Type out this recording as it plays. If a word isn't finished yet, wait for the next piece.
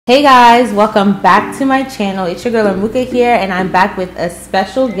Hey guys, welcome back to my channel. It's your girl Amuka here, and I'm back with a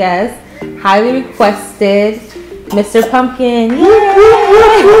special guest, highly requested, Mr. Pumpkin.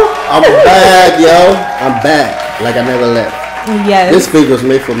 Yay! I'm back, yo. I'm back, like I never left. Yes. This video was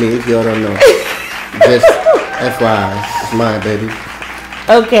made for me, if y'all don't know. Just FYI, it's mine, baby.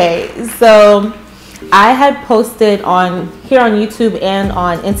 Okay, so I had posted here on YouTube and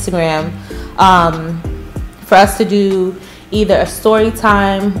on Instagram for us to do either a story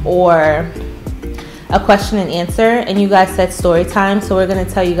time or a question and answer, and you guys said story time, so we're going to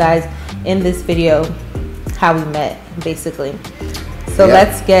tell you guys in this video how we met, basically. So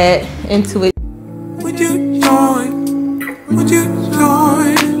let's get into it. Would you join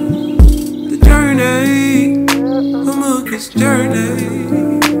the journey, Amuka's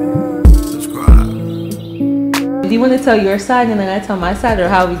journey? Subscribe. Do you want to tell your side and then I tell my side, or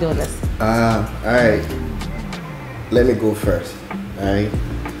how are we doing this? Alright. Let me go first. Alright.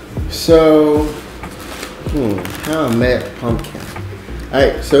 So, how I met Pumpkin.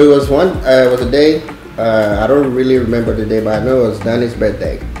 Alright, so it was a day. I don't really remember the day, but I know it was Danny's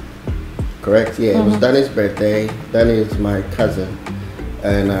birthday. Correct? Yeah, it was Danny's birthday. Danny is my cousin.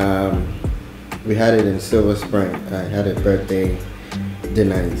 And we had it in Silver Spring. I had a birthday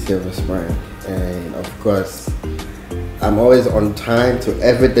dinner in Silver Spring. And of course, I'm always on time to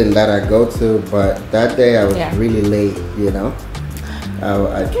everything that I go to, but that day I was really late, you know.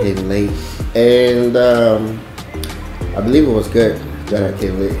 I came late, and I believe it was good that I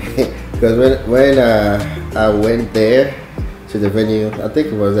came late because when I went there to the venue, I think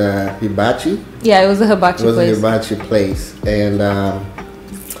it was a hibachi. Yeah, it was a hibachi place. It was a hibachi place, and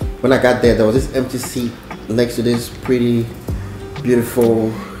when I got there was this empty seat next to this pretty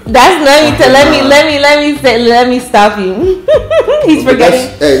beautiful. That's let me stop you. He's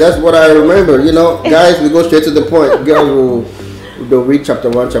forgetting. That's what I remember. You know, guys, we go straight to the point. Girls will read chapter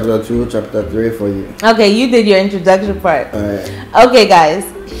 1, chapter 2, chapter 3 for you. Okay, you did your introduction part. Alright. Okay, guys,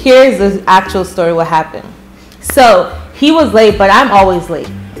 here's the actual story. What happened? So he was late, but I'm always late.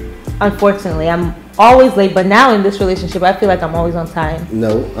 Unfortunately, I'm always late. But now in this relationship, I feel like I'm always on time.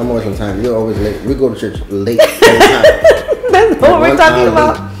 No, I'm always on time. You're always late. We go to church late all the time. That's what we're talking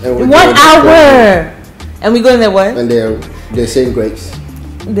about. 1 hour. And we go in there what? And they're saying grace.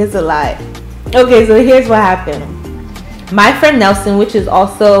 This a lie. Okay, so here's what happened. My friend Nelson, which is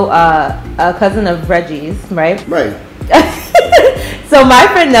also a cousin of Reggie's, right? Right. So my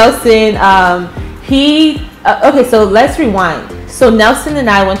friend Nelson, okay, so let's rewind. So Nelson and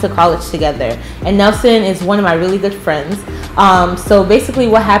I went to college together, and Nelson is one of my really good friends. So basically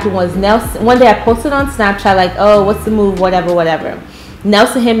what happened was Nelson, one day I posted on Snapchat like, oh, what's the move, whatever.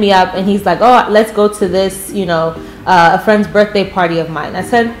 Nelson hit me up and he's like, oh, let's go to this, you know, a friend's birthday party of mine. I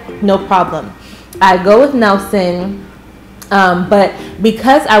said, no problem. I go with Nelson, but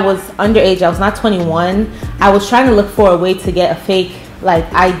because I was underage, I was not 21, I was trying to look for a way to get a fake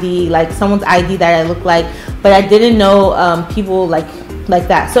like ID, like someone's ID that I look like, but I didn't know people like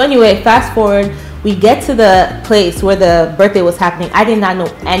that. So anyway, fast forward, we get to the place where the birthday was happening. I did not know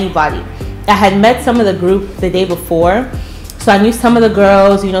anybody. I had met some of the group the day before, so I knew some of the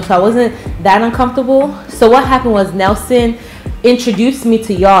girls, you know, so I wasn't that uncomfortable. So what happened was Nelson introduced me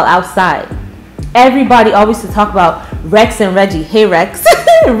to y'all outside. Everybody always to talk about Rex and Reggie. Hey Rex.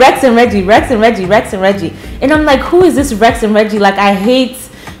 Rex and Reggie, Rex and Reggie, Rex and Reggie. And I'm like, who is this Rex and Reggie? Like, I hate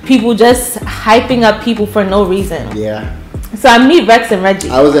people just hyping up people for no reason. Yeah. So I meet Rex and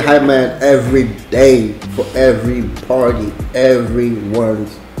Reggie. I was a hype man every day for every party,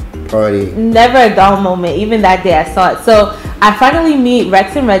 everyone's party. Never a dull moment. Even that day I saw it. So I finally meet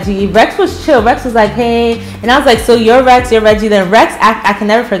Rex and Reggie. Rex was chill. Rex was like, hey. And I was like, so you're Rex, you're Reggie. Then Rex, I can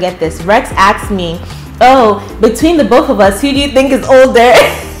never forget this. Rex asked me, oh, between the both of us, who do you think is older?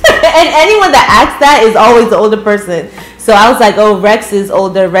 And anyone that asks that is always the older person. So I was like, oh, Rex is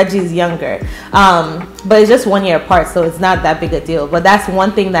older, Reggie's younger. But it's just 1 year apart, so it's not that big a deal. But that's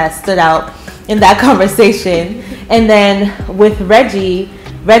one thing that stood out in that conversation. And then with Reggie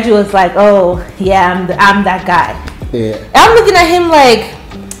was like, oh, yeah, I'm that guy. Yeah. And I'm looking at him like,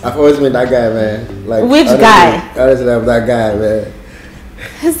 I've always been that guy, man. Like, which guy? Honestly, I'm that guy, man.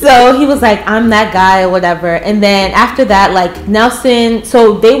 So he was like, I'm that guy or whatever. And then after that, like Nelson,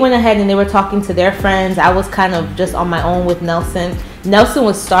 so they went ahead and they were talking to their friends. I was kind of just on my own with Nelson. Nelson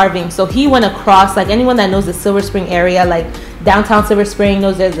was starving, so he went across, like anyone that knows the Silver Spring area, like downtown Silver Spring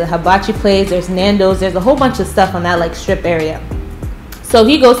knows there's a hibachi place, there's Nando's, there's a whole bunch of stuff on that like strip area. So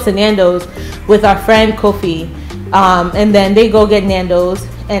he goes to Nando's with our friend Kofi, and then they go get Nando's.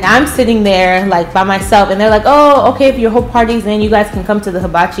 And I'm sitting there like by myself, and they're like, oh, okay, if your whole party's in, you guys can come to the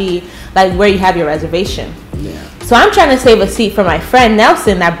hibachi, like where you have your reservation. Yeah. So I'm trying to save a seat for my friend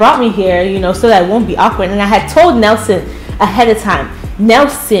Nelson that brought me here, you know, so that it won't be awkward. And I had told Nelson ahead of time,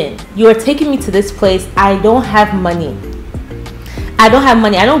 Nelson, you are taking me to this place. I don't have money. I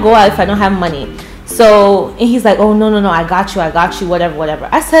don't go out if I don't have money. So, and he's like, oh, no, I got you, whatever.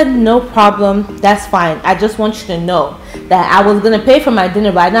 I said, no problem, that's fine. I just want you to know that I was going to pay for my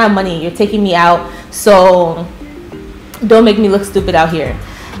dinner, but I don't have money. You're taking me out, so don't make me look stupid out here.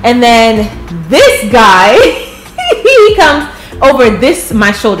 And then this guy, he comes over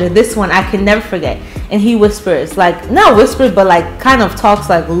my shoulder, this one, I can never forget. And he whispers, like, not whispers, but like kind of talks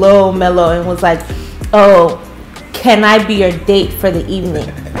like low, mellow, and was like, oh, can I be your date for the evening?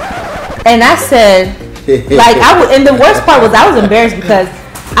 And I said, like, and the worst part was I was embarrassed because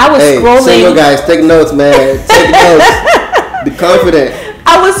I was scrolling. Single guys, take notes, man. Take notes. Be confident.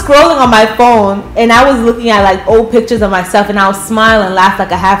 I was scrolling on my phone and I was looking at like old pictures of myself, and I was smiling and laugh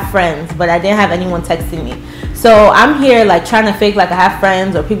like I have friends, but I didn't have anyone texting me. So I'm here like trying to fake like I have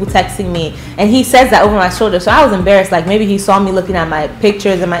friends or people texting me, and he says that over my shoulder. So I was embarrassed, like maybe he saw me looking at my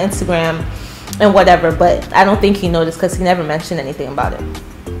pictures and my Instagram and whatever, but I don't think he noticed because he never mentioned anything about it.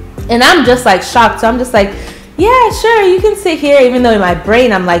 And I'm just like shocked. So I'm just like, yeah, sure, you can sit here, even though in my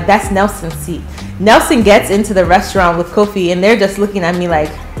brain I'm like, that's Nelson's seat. Nelson gets into the restaurant with Kofi and they're just looking at me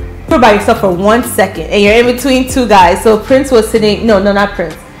like, you're by yourself for 1 second and you're in between two guys. So Prince was sitting, no, not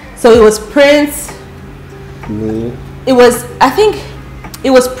Prince. So it was Prince, me. I think it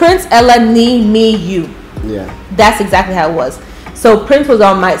was Prince, Ella, me, you. Yeah. That's exactly how it was. So Prince was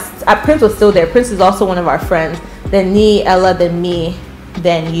Prince was still there. Prince is also one of our friends. Then Nee, Ella, then me,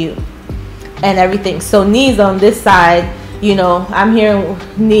 then you, and everything. So Nee's on this side, you know, I'm hearing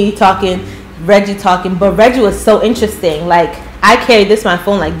Nee talking, Reggie talking, but Reggie was so interesting. Like, I carried my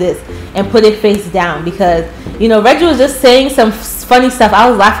phone like this and put it face down because, you know, Reggie was just saying some funny stuff. I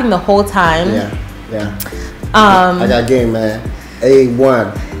was laughing the whole time. Yeah. I got game, man.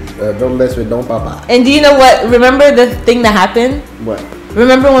 A1. Don't mess with Don't Papa. And do you know what? Remember the thing that happened? What?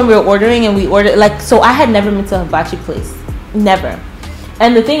 Remember when we were ordering and we ordered, like, so I had never been to a hibachi place. Never.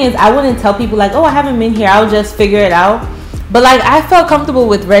 And the thing is, I wouldn't tell people like, oh, I haven't been here. I would just figure it out. But like, I felt comfortable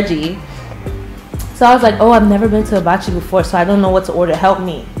with Reggie. So I was like, oh, I've never been to a hibachi before, so I don't know what to order. Help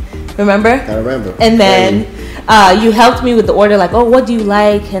me. Remember? I remember. And then you helped me with the order, like, oh, what do you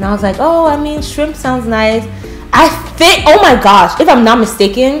like? And I was like, oh, I mean, shrimp sounds nice. I think, oh my gosh, if I'm not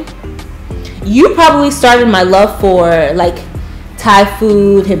mistaken, you probably started my love for like Thai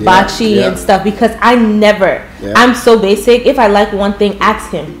food, hibachi, and stuff, because I never, I'm so basic. If I like one thing, ask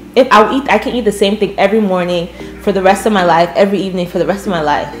him. If I can eat the same thing every morning for the rest of my life, every evening for the rest of my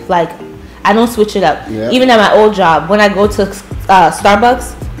life. Like, I don't switch it up. Even at my old job, when I go to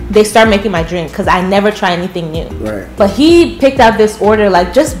Starbucks, they start making my drink because I never try anything new. Right. But he picked out this order,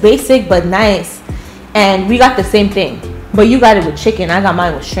 like just basic but nice, and we got the same thing. But you got it with chicken. I got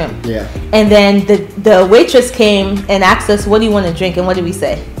mine with shrimp. Yeah. And then the waitress came and asked us, what do you want to drink? And what did we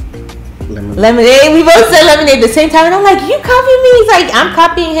say? Lemonade. We both said lemonade at the same time. And I'm like, you copy me? He's like, I'm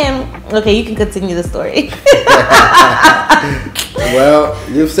copying him. Okay, you can continue the story. Well,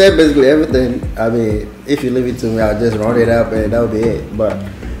 you've said basically everything. I mean, if you leave it to me, I'll just run it up and that'll be it. But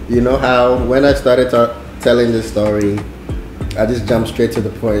you know how when I started telling this story, I just jumped straight to the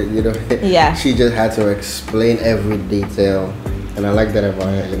point, you know. Yeah. She just had to explain every detail, and I like that about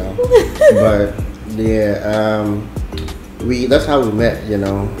her, you know. But yeah, that's how we met, you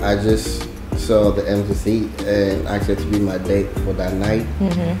know. I just saw the empty seat and asked her to be my date for that night,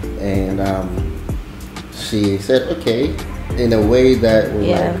 and she said okay, in a way that was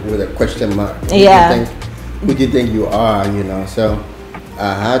like with a question mark. Who do you think you are, you know? So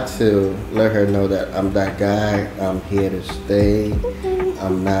I had to let her know that I'm that guy. I'm here to stay.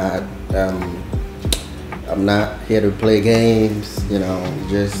 I'm not here to play games. You know,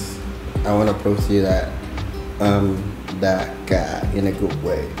 just I want to prove to you that I'm that guy in a good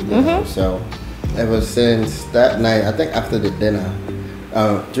way. You know? So ever since that night, I think after the dinner,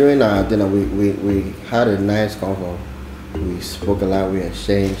 during our dinner, we had a nice convo. We spoke a lot. We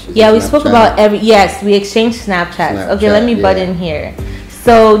exchanged. Yeah, we spoke about we exchanged Snapchats. Okay, let me butt in here.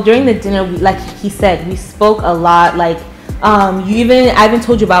 So during the dinner, like he said, we spoke a lot. Like, I even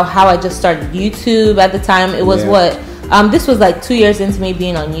told you about how I just started YouTube at the time. It was this was like 2 years into me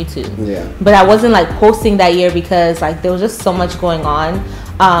being on YouTube. Yeah. But I wasn't like posting that year because like there was just so much going on.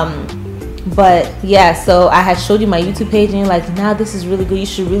 But yeah, so I had showed you my YouTube page and you're like, nah, this is really good. You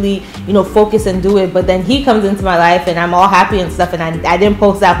should really, you know, focus and do it. But then he comes into my life and I'm all happy and stuff, and I didn't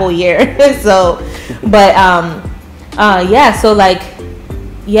post that whole year. So, but so like,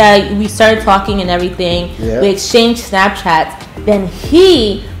 yeah, we started talking and everything. We exchanged Snapchats. Then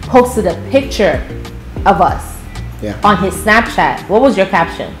he posted a picture of us Yeah. on his Snapchat. What was your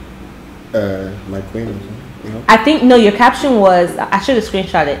caption? My queen or something, you know? I think no, your caption was, I should have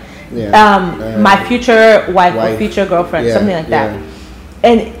screenshot it. Yeah. My future wife or future girlfriend, something like that. Yeah.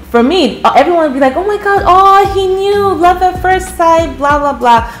 And for me, everyone would be like, oh my god, oh, he knew, love at first sight, blah blah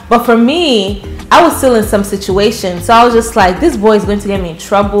blah. But for me, I was still in some situation, so I was just like, this boy is going to get me in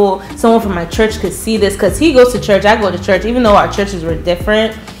trouble. Someone from my church could see this, because he goes to church, I go to church, even though our churches were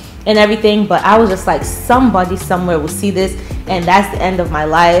different and everything. But I was just like, somebody somewhere will see this, and that's the end of my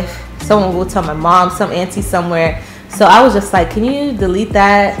life. Someone will tell my mom, some auntie somewhere. So I was just like, can you delete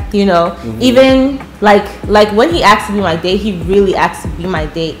that? You know, even like when he asked to be my date, he really asked to be my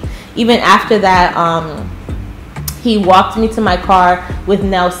date. Even after that, he walked me to my car with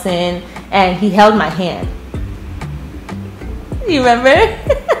Nelson, and he held my hand. You remember?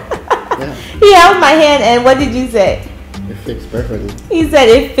 Yeah. He held my hand, and what did you say? It fits perfectly. He said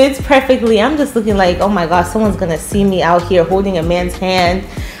it fits perfectly. I'm just looking like, oh my gosh, someone's gonna see me out here holding a man's hand.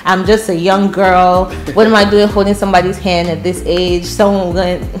 I'm just a young girl. What am I doing holding somebody's hand at this age? Someone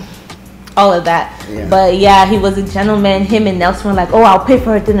gonna, all of that. Yeah. But yeah, he was a gentleman. Him and Nelson were like, oh, I'll pay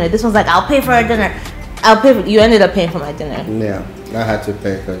for her dinner. This one's like, I'll pay for her dinner. I'll pay for, you ended up paying for my dinner. Yeah, I had to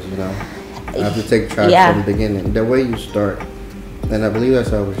pay because, you know, I have to take charge from the beginning. The way you start, and I believe that's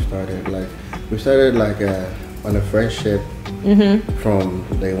how we started. Like, we started like on a friendship from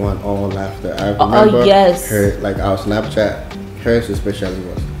day one, all laughter. I remember her, like our Snapchat, hers especially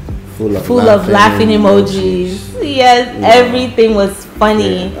was full of laughing emojis. Yes, everything was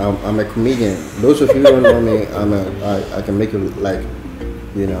funny. Yeah, I'm a comedian. Those of you who don't know me, I can make it like,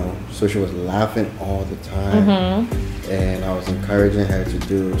 you know, so she was laughing all the time, and I was encouraging her to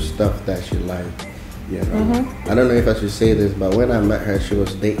do stuff that she liked. You know, I don't know if I should say this, but when I met her, she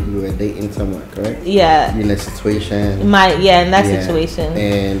was dating. You were dating someone, correct? Yeah. In a situation. In that situation.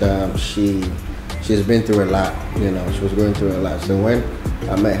 And she's been through a lot. You know, she was going through a lot. So when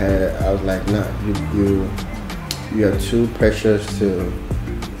I met her, I was like, nah, you are too precious to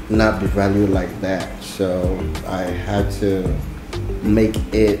not be valued like that. So I had to make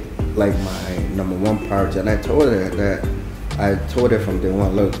it like my number one priority, and I told her from day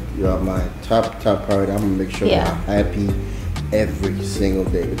one, look, you are my top priority. I'm gonna make sure you're happy every single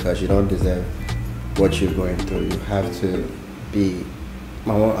day, because you don't deserve what you're going through. You have to be,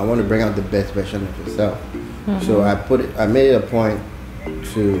 I want to bring out the best version of yourself. So I made it a point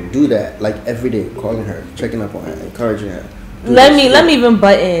to do that, like every day, calling her, checking up on her, encouraging her. Let me even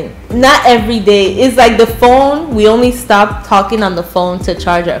butt in. Not every day. It's like the phone, we only stop talking on the phone to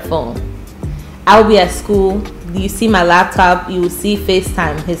charge our phone. I will be at school. You see my laptop, you will see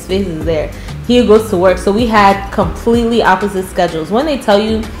FaceTime. His face is there. He goes to work. So we had completely opposite schedules. When they tell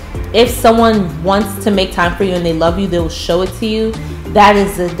you, if someone wants to make time for you and they love you, they will show it to you. That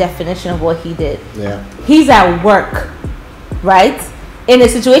is the definition of what he did. Yeah. He's at work, right? In a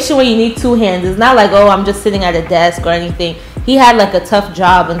situation where you need two hands. It's not like, oh, I'm just sitting at a desk or anything. He had like a tough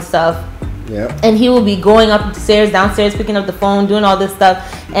job and stuff. Yeah. And he will be going upstairs, downstairs, picking up the phone, doing all this stuff.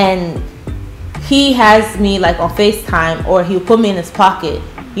 And he has me like on FaceTime, or he'll put me in his pocket.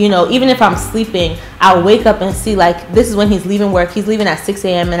 You know, even if I'm sleeping, I'll wake up and see like, this is when he's leaving work. He's leaving at 6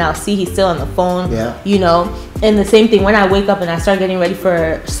 a.m. and I'll see he's still on the phone. Yeah. You know, and the same thing when I wake up and I start getting ready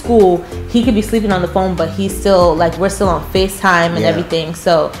for school, he could be sleeping on the phone, but he's still like, we're still on FaceTime and everything.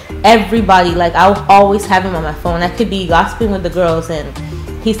 So everybody, like, I'll always have him on my phone. I could be gossiping with the girls and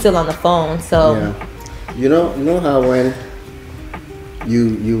he's still on the phone. So you know how when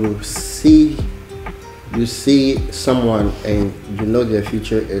you see someone and you know their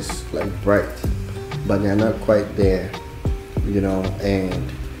future is like bright, but they're not quite there, you know, and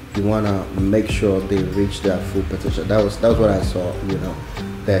you want to make sure they reach their full potential. That was what I saw, you know,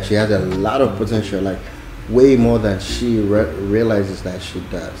 that she has a lot of potential, like way more than she realizes that she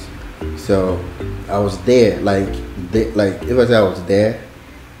does. So I was there, like if I say I was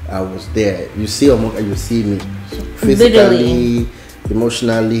there. You see you see me physically. Literally.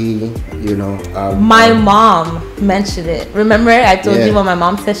 Emotionally, you know. My mom mentioned it. Remember, I told you what my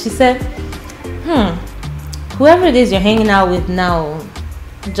mom said? She said, whoever it is you're hanging out with now,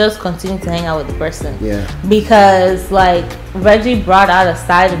 just continue to hang out with the person. Yeah. Because like Reggie brought out a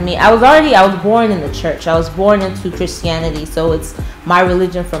side of me. I was born in the church. I was born into Christianity, so it's my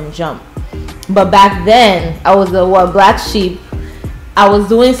religion from jump. But back then, I was the black sheep. I was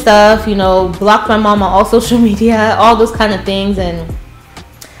doing stuff, you know, blocked my mom on all social media, all those kind of things.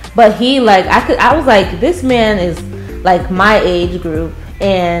 But he, like, I was like, this man is like my age group,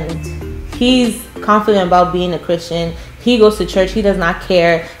 and he's confident about being a Christian. He goes to church. He does not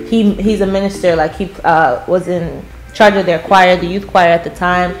care. He's a minister. Like, he was in charge of their choir, the youth choir at the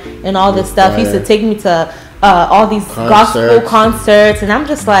time, and all this stuff. He used to take me to all these gospel concerts, and I'm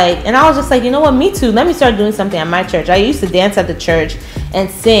just like, and I was just like, you know what, me too, let me start doing something at my church. I used to dance at the church and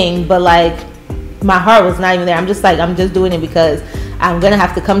sing, but like my heart was not even there. I'm just like, I'm just doing it because I'm gonna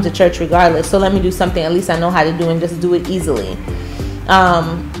have to come to church regardless, so let me do something at least I know how to do and just do it easily.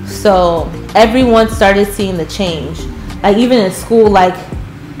 So everyone started seeing the change, like even in school. Like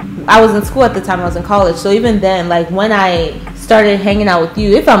I was in school at the time, I was in college, so even then, like when I started hanging out with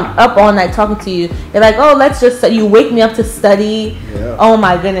you, if I'm up all night talking to you, you're like, oh, let's just, you wake me up to study. Yeah. Oh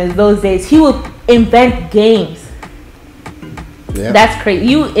my goodness, those days. He would invent games. Yeah. That's crazy.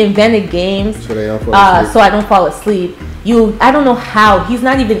 You invented games so I don't fall asleep. I don't know how. He's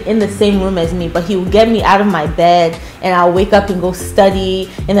not even in the same room as me, but he would get me out of my bed, and I'll wake up and go study,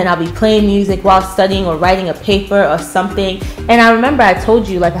 and then I'll be playing music while studying or writing a paper or something. And I remember I told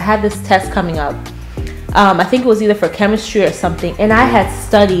you, like, I had this test coming up. I think it was either for chemistry or something, and I had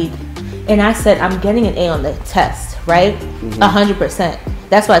studied, and I said, I'm getting an A on the test, right? 100%.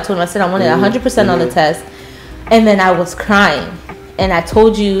 That's what I told him. I said I wanted 100% on the test, and then I was crying, and I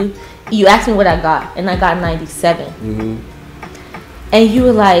told you, you asked me what I got, and I got 97. And you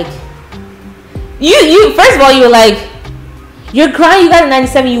were like, you first of all, you were like, you're crying, you got a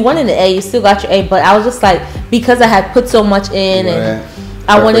 97, you wanted an A, you still got your A. But I was just like, because I had put so much in, and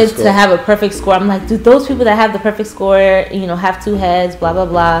I wanted to have a perfect score. I'm like, dude, those people that have the perfect score, you know, have 2 heads, blah blah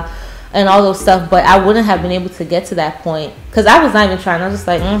blah, and all those stuff. But I wouldn't have been able to get to that point because I was not even trying. I was just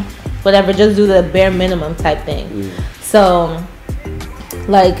like, whatever, just do the bare minimum type thing. So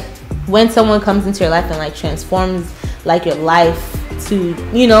like when someone comes into your life and like transforms like your life to,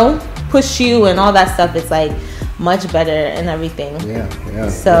 you know, push you and all that stuff, it's like much better and everything. Yeah.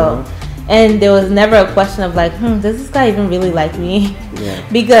 So and there was never a question of like, does this guy even really like me?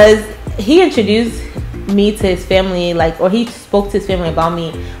 Because he introduced me to his family, like, or he spoke to his family about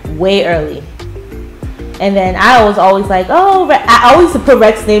me way early. And then I was always like, oh, I always put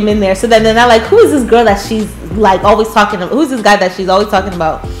Rex's name in there. So then they're like, who is this girl that she's like always talking about? Who's this guy that she's always talking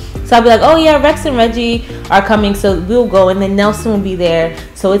about? So I'll be like, oh yeah, Rex and Reggie are coming, so we'll go. And then Nelson will be there,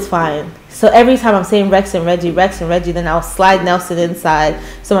 so it's fine. So every time I'm saying Rex and Reggie, then I'll slide Nelson inside.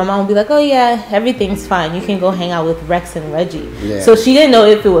 So my mom will be like, oh yeah, everything's fine. You can go hang out with Rex and Reggie. So she didn't know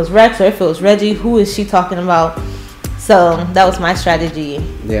if it was Rex or if it was Reggie. Who is she talking about? So that was my strategy.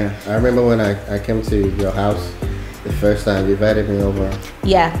 Yeah, I remember when I came to your house the first time. You invited me over.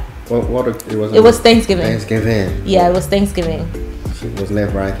 Yeah. What it was Thanksgiving. Yeah, it was Thanksgiving. It was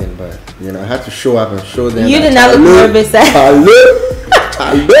nerve-wracking, but you know, I had to show up and show them. You did not look nervous at all.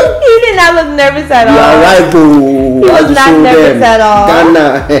 You did not look nervous at all. You're right, boo. He was not nervous at all.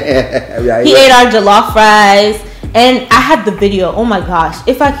 He ate our jollof fries, and I had the video. Oh my gosh!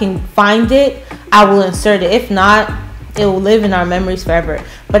 If I can find it, I will insert it. If not, it will live in our memories forever.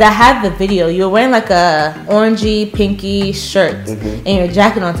 But I had the video. You're wearing like a orangey, pinky shirt, and your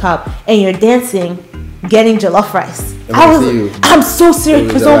jacket on top, and you're dancing, getting jollof rice. I'm so serious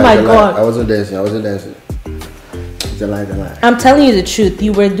because oh my god. I wasn't dancing. It's a lie. I'm telling you the truth.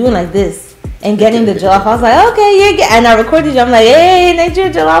 You were doing like this and getting the jollof. I was like, okay, yeah. And I recorded you. I'm like, hey,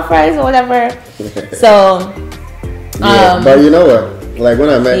 Nigeria jollof rice or whatever. So, but you know what? Like when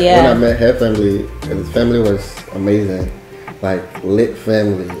I met her family, his family was amazing. Like lit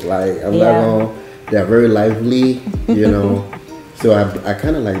family. Like I'm not gonna. They're very lively. You know. So I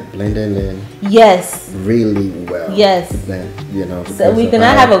kind of like blended in. Yes. Really well. Yes. Then, you know. So we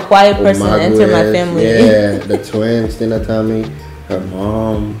cannot have a quiet person enter my family. Yeah, the twins, Tina, Tommy, her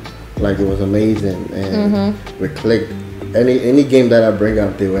mom, like it was amazing, and we clicked. Any game that I bring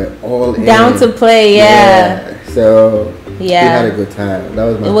up, they were all down to play. Yeah. So we had a good time. That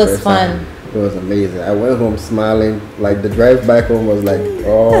was my first time. Fun. It was amazing. I went home smiling. Like the drive back home was like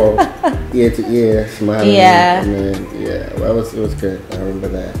all ear to ear smiling. Yeah. And then, it was good. I remember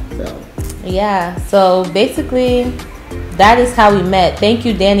that. So. Yeah. So basically, that is how we met. Thank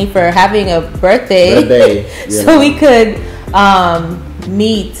you, Danny, for having a birthday. So we could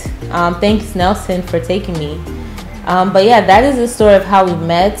meet. Thanks, Nelson, for taking me. But yeah, that is the story of how we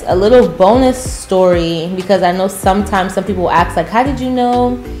met. A little bonus story, because I know sometimes some people ask like, how did you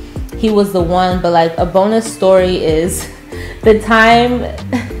know he was the one? But like a bonus story is the time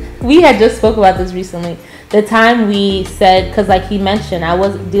we had just spoke about this recently. The time we said, because like he mentioned, I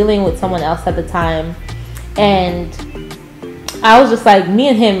was dealing with someone else at the time, and I was just like, me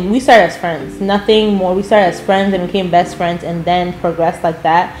and him, we started as friends, nothing more. We started as friends and became best friends and then progressed like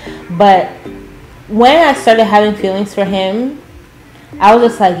that. But when I started having feelings for him, I was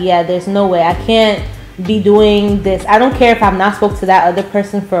just like, yeah, there's no way. I can't be doing this. I don't care if I've not spoke to that other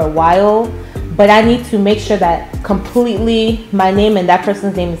person for a while, but I need to make sure that completely my name and that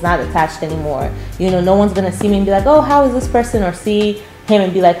person's name is not attached anymore. You know, no one's gonna see me and be like, oh, how is this person, or see him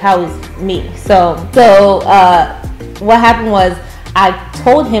and be like, how is me? So what happened was, I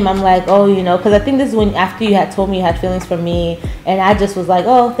told him, I'm like, oh, you know, because I think this is when, after you had told me you had feelings for me, and I just was like,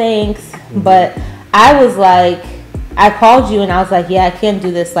 oh, thanks. But I was like, I called you and I was like, yeah, I can't do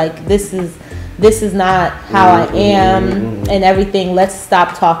this. Like, this is not how I am and everything. Let's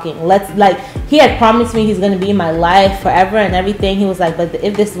stop talking. Let's, like, he had promised me he's going to be in my life forever and everything. He was like, but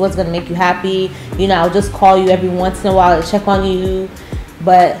if this was going to make you happy, you know, I'll just call you every once in a while to check on you.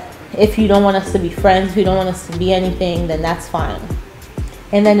 But if you don't want us to be friends, if you don't want us to be anything, then that's fine.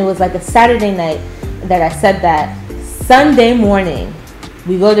 And then it was like a Saturday night that I said that. Sunday morning,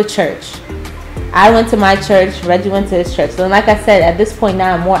 we go to church. I went to my church, Reggie went to his church. So like I said, at this point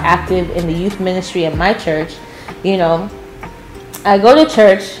now I'm more active in the youth ministry at my church. You know, I go to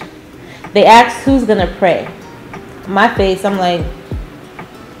church. They ask who's going to pray. My face, I'm like,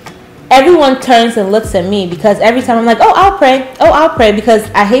 everyone turns and looks at me, because every time I'm like, oh, I'll pray. Oh, I'll pray. Because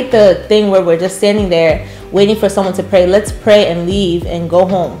I hate the thing where we're just standing there waiting for someone to pray. Let's pray and leave and go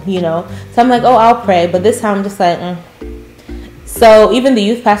home, you know. So I'm like, oh, I'll pray. But this time I'm just like, So even the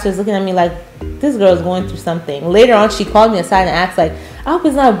youth pastor is looking at me like, this girl's going through something. Later on, she called me aside and asked, like, I hope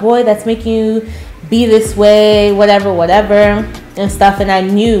it's not a boy that's making you be this way, whatever, and stuff. And I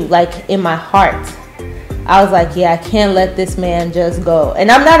knew, like, in my heart, I was like, yeah, I can't let this man just go. And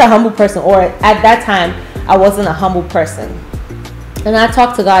I'm not a humble person, or at that time, I wasn't a humble person. And I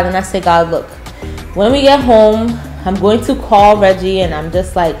talked to God and I said, God, look, when we get home, I'm going to call Reggie and I'm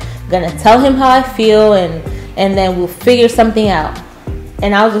just like gonna tell him how I feel, and then we'll figure something out.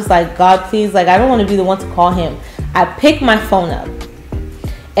 And I was just like, God, please, like, I don't want to be the one to call him. I picked my phone up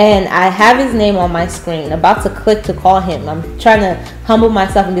and I have his name on my screen, about to click to call him. I'm trying to humble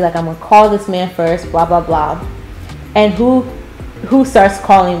myself and be like, I'm gonna call this man first, blah blah blah. And who starts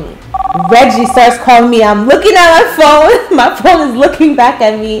calling me? Reggie starts calling me. I'm looking at my phone. My phone is looking back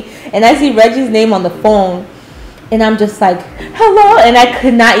at me, and I see Reggie's name on the phone, and I'm just like, hello, and I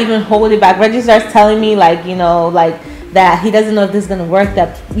could not even hold it back. Reggie starts telling me, like, you know, like, that he doesn't know if this is going to work,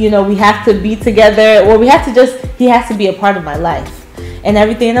 that, you know, we have to be together, or he has to be a part of my life and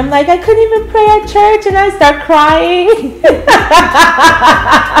everything. And I'm like, I couldn't even pray at church, and I start crying.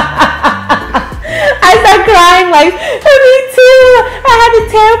 I start crying, like, me too, I had a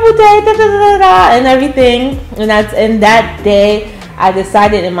terrible day, da, da, da, da, and everything. And that day, I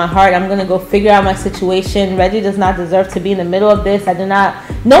decided in my heart, I'm going to go figure out my situation. Reggie does not deserve to be in the middle of this.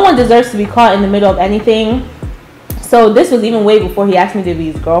 No one deserves to be caught in the middle of anything. So this was even way before he asked me to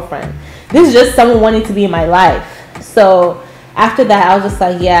be his girlfriend. This is just someone wanting to be in my life. So after that, I was just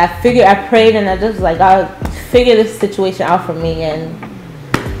like, yeah, I prayed, and I just like, I'll figure this situation out for me. And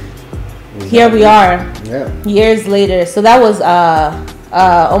here we are, years later. So that was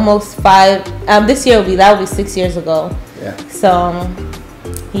almost 5. This year that will be 6 years ago. Yeah. So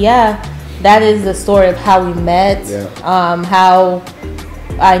yeah, that is the story of how we met. Yeah. How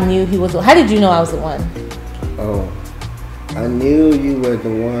I knew he was. How did you know I was the one? Oh, I knew you were the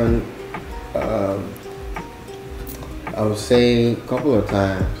one. I would say a couple of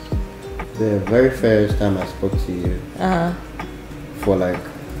times. The very first time I spoke to you, for like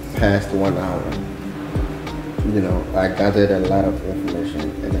past 1 hour, you know, I gathered a lot of information,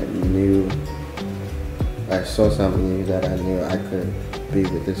 and I saw something in you that I knew I could be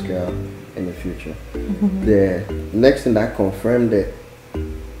with this girl in the future. The next thing that confirmed it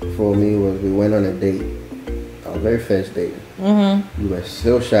for me was we went on a date, our very first date. You were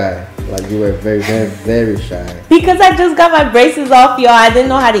so shy, like you were very, very, very shy. Because I just got my braces off, y'all. I didn't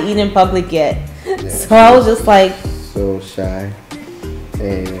know how to eat in public yet. Yeah, so I was just like, so shy.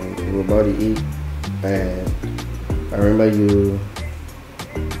 And we were about to eat, and I remember you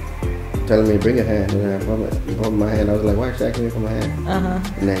telling me, bring your hand, and I brought my hand. I was like, why should I give me my hand?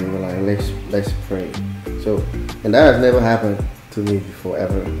 And then you were like, let's pray. So, and that has never happened to me before,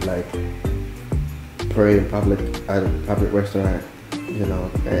 ever. Like, pray in public at a public restaurant, you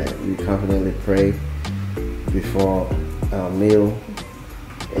know, and we confidently pray before our meal,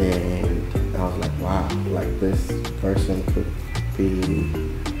 and I was like, wow, like this person could be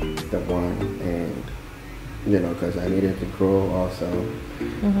the one. And you know, because I needed to grow also,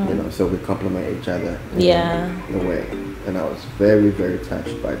 you know, so we complement each other in a way. And I was very, very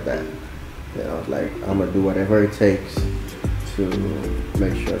touched by that. You know, I was like, I'm gonna do whatever it takes to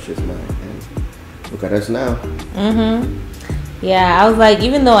make sure she's mine. And look at us now. Yeah, I was like,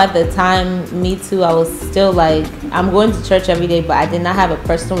 even though at the time, me too, I was still like, I'm going to church every day, but I did not have a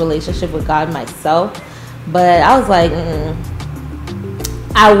personal relationship with God myself. But I was like,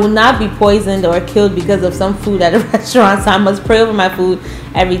 I will not be poisoned or killed because of some food at a restaurant, so I must pray over my food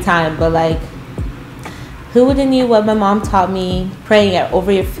every time. But like, who would have knew what my mom taught me, praying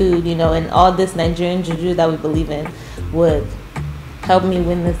over your food, you know, and all this Nigerian juju that we believe in would help me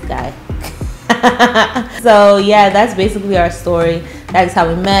win this guy. So yeah, that's basically our story. That's how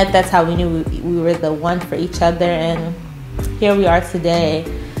we met. That's how we knew we were the one for each other, and here we are today,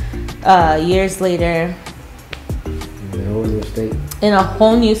 years later. In a whole new state. In a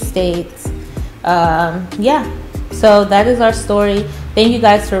whole new state. Yeah. So that is our story. Thank you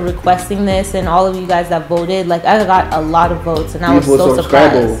guys for requesting this, and all of you guys that voted. Like, I got a lot of votes, and I was so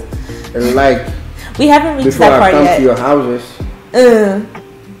surprised. And like, we haven't reached that part yet. Before I come to your houses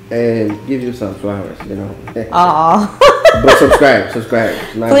and give you some flowers, you know. Aww. But subscribe.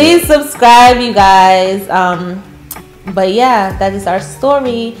 Please subscribe, you guys. But yeah, that is our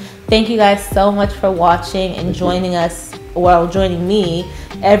story. Thank you guys so much for watching and joining us, well, joining me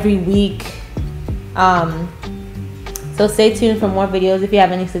every week. So stay tuned for more videos. If you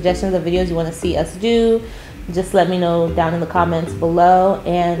have any suggestions of videos you want to see us do, just let me know down in the comments below,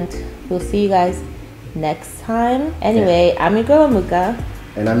 and we'll see you guys next time. Anyway, I'm your girl Amuka.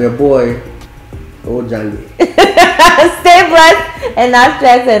 And I'm your boy, Old Jandy. Stay blessed and not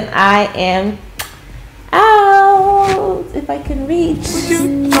stressed, and I am out. If I can reach. Would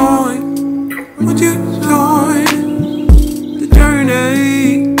you join the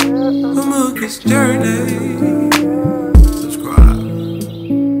journey? Amuka's journey.